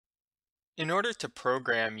In order to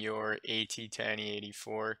program your ATtiny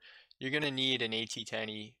 84, you're going to need an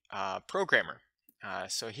ATtiny programmer.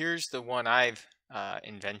 So here's the one I've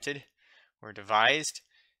invented or devised.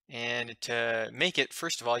 And to make it,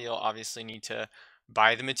 first of all, you'll obviously need to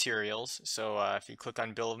buy the materials. So if you click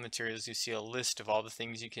on Bill of Materials, you see a list of all the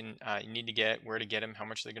things you need to get, where to get them, how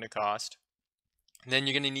much they're going to cost. And then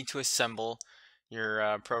you're going to need to assemble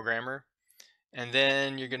your programmer. And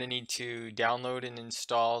then you're going to need to download and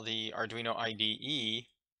install the Arduino IDE.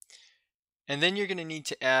 And then you're going to need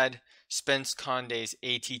to add Spence Conde's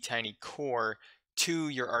ATtiny core to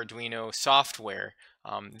your Arduino software.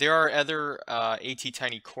 There are other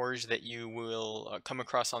ATtiny cores that you will come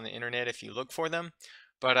across on the internet if you look for them,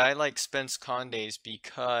 but I like Spence Conde's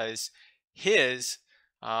because his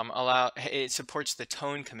it supports the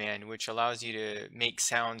tone command, which allows you to make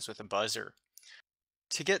sounds with a buzzer.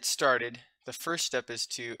 To get started, the first step is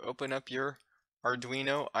to open up your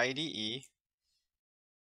Arduino IDE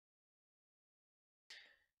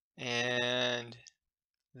and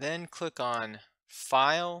then click on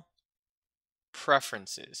File,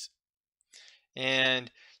 Preferences.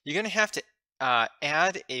 And you're going to have to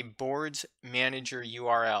add a boards manager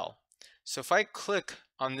URL. So if I click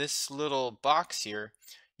on this little box here,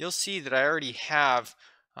 you'll see that I already have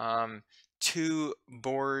two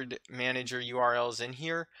board manager URLs in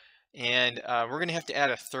here, and we're going to have to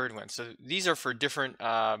add a third one. So these are for different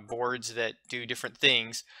boards that do different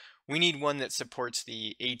things. We need one that supports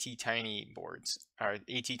the ATtiny boards, or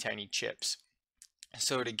ATtiny chips.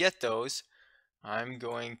 So to get those, I'm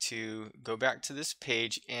going to go back to this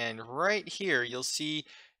page, and right here you'll see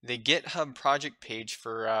the GitHub project page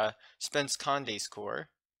for Spence Conde's core.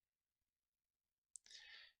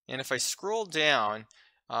 And if I scroll down,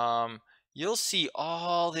 you'll see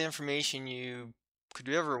all the information you could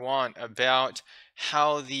ever want about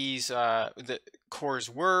how these the cores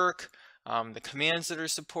work, the commands that are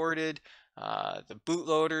supported, the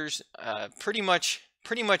bootloaders, pretty much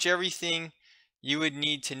everything you would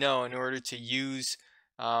need to know in order to use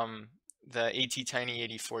the ATtiny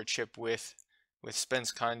 84 chip with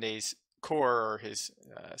Spence Conde's core or his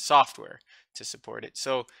software to support it.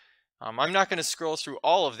 So I'm not going to scroll through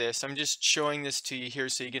all of this. I'm just showing this to you here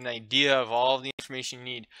so you get an idea of all of the information you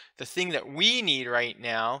need. The thing that we need right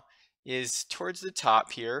now is towards the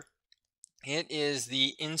top here. It is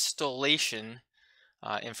the installation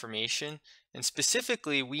information, and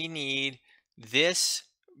specifically we need this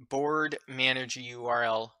board manager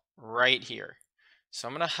URL right here. So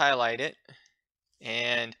I'm going to highlight it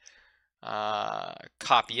and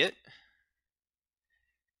copy it.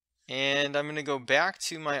 And I'm going to go back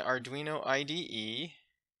to my Arduino IDE,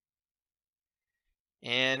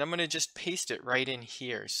 and I'm going to just paste it right in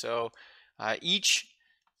here. So each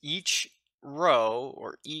row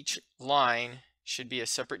or each line should be a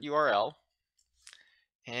separate URL.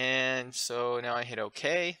 And so now I hit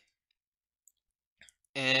OK,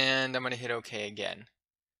 and I'm going to hit OK again.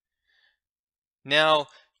 Now,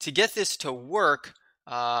 to get this to work,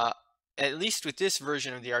 at least with this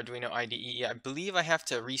version of the Arduino IDE, I believe I have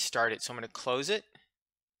to restart it. So I'm going to close it,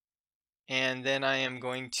 and then I am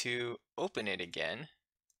going to open it again.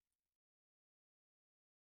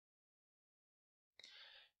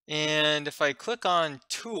 And if I click on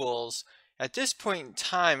Tools, at this point in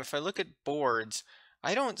time, if I look at boards,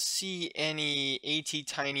 I don't see any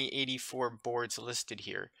ATtiny 84 boards listed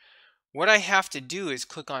here. What I have to do is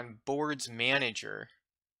click on Boards Manager.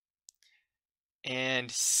 And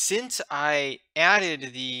since I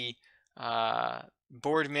added the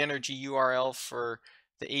board manager URL for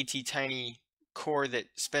the ATtiny core that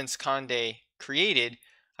Spence Conde created,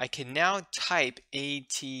 I can now type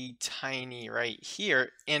ATtiny right here,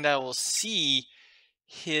 and I will see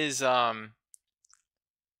his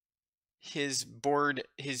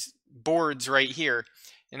boards right here,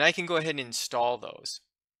 and I can go ahead and install those.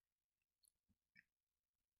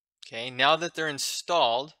 Okay, now that they're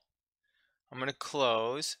installed, I'm going to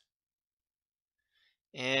close,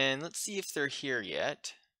 and let's see if they're here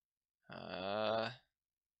yet.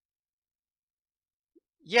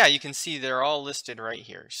 Yeah, you can see they're all listed right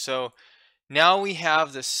here. So now we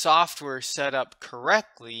have the software set up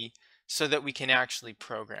correctly so that we can actually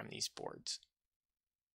program these boards.